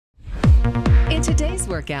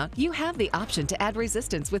workout, you have the option to add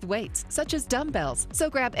resistance with weights, such as dumbbells. So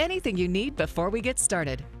grab anything you need before we get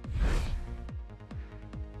started.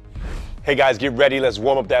 Hey guys, get ready. Let's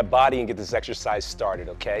warm up that body and get this exercise started,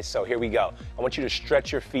 okay? So here we go. I want you to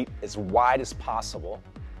stretch your feet as wide as possible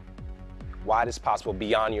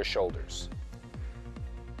beyond your shoulders.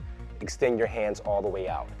 Extend your hands all the way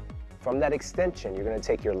out. From that extension, you're gonna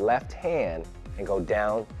take your left hand and go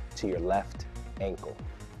down to your left ankle.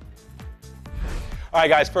 All right,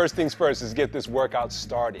 guys, first things first is get this workout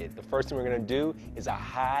started. The first thing we're gonna do is a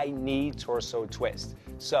high knee torso twist.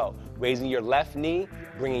 So, raising your left knee,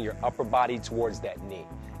 bringing your upper body towards that knee.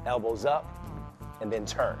 Elbows up, and then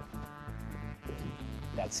turn.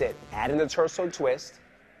 That's it. Add in the torso twist,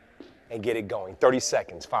 and get it going. 30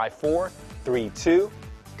 seconds. 5, 4, 3, 2,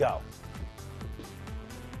 go.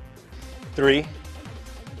 3,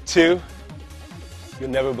 2, you'll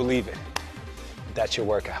never believe it. That's your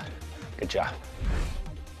workout. Good job.